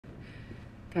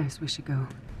Gaius, we should go.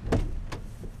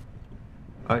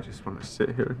 I just want to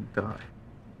sit here and die.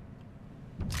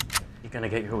 You're gonna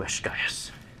get your wish,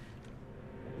 Gaius.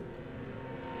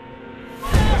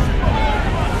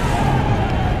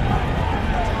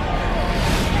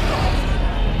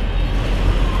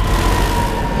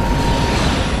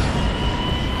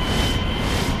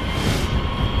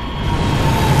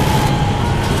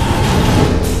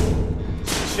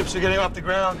 Ships are getting off the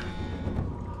ground.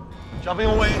 Jumping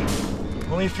away.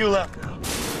 Only a few left now.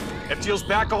 FGL's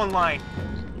back online.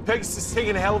 Pegasus is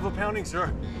taking a hell of a pounding,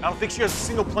 sir. I don't think she has a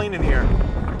single plane in the air.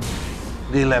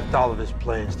 Lee left all of his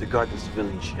planes to guard the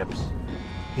civilian ships.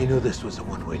 He knew this was a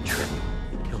one-way trip.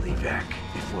 He'll leave back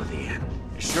before the end.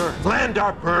 Sure. Land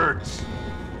our birds!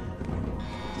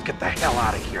 Let's get the hell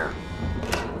out of here.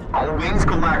 All wings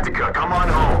Galactica, come on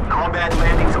home. Combat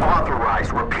landings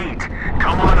authorized. Repeat,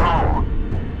 come on home.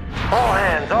 All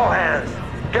hands,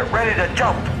 get ready to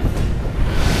jump.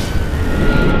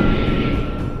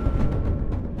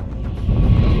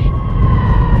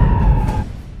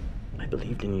 I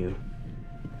believed in you.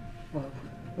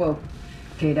 Whoa.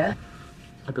 Gaeta?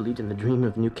 I believed in the dream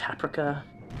of New Caprica.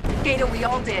 Gaeta, we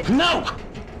all did. No!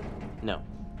 No.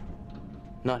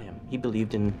 Not him. He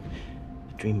believed in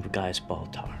the dream of Gaius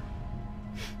Baltar.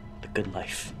 The good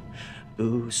life.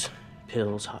 Booze,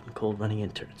 pills, hot and cold running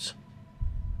interns.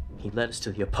 He led us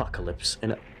to the apocalypse,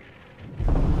 and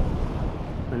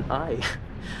I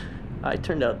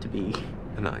turned out to be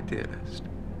An idealist.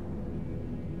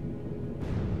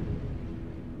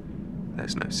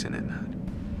 There's no sin in that.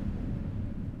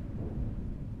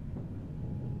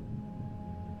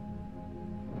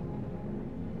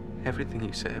 Everything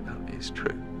you say about me is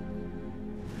true.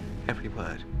 Every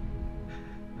word.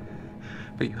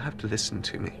 But you have to listen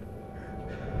to me.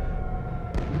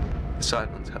 The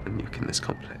Cylons have a nuke in this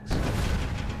complex.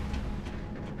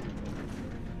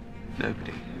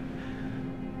 Nobody,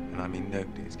 and I mean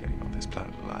nobody, is getting off this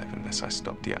planet alive unless I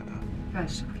stop Diana.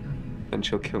 Gaius, she'll kill you. Then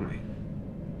she'll kill me.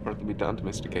 Or it'll be down to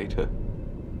Mr. Gaeta.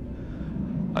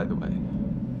 Either way,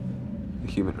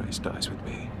 the human race dies with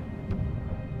me.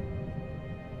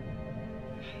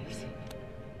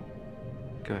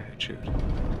 Go ahead, shoot.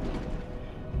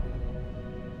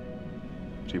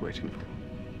 What are you waiting for?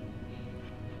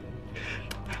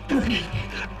 Please.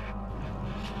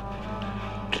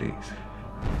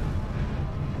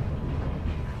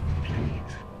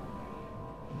 Please.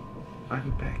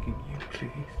 I'm begging you,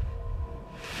 please.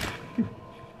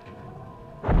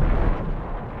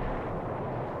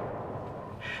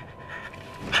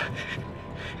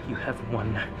 You have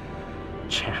one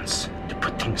chance to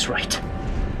put things right.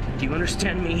 Do you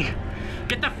understand me?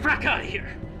 Get the frack out of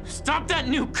here! Stop that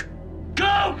nuke!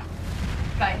 Go!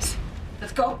 Gaius,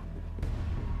 let's go.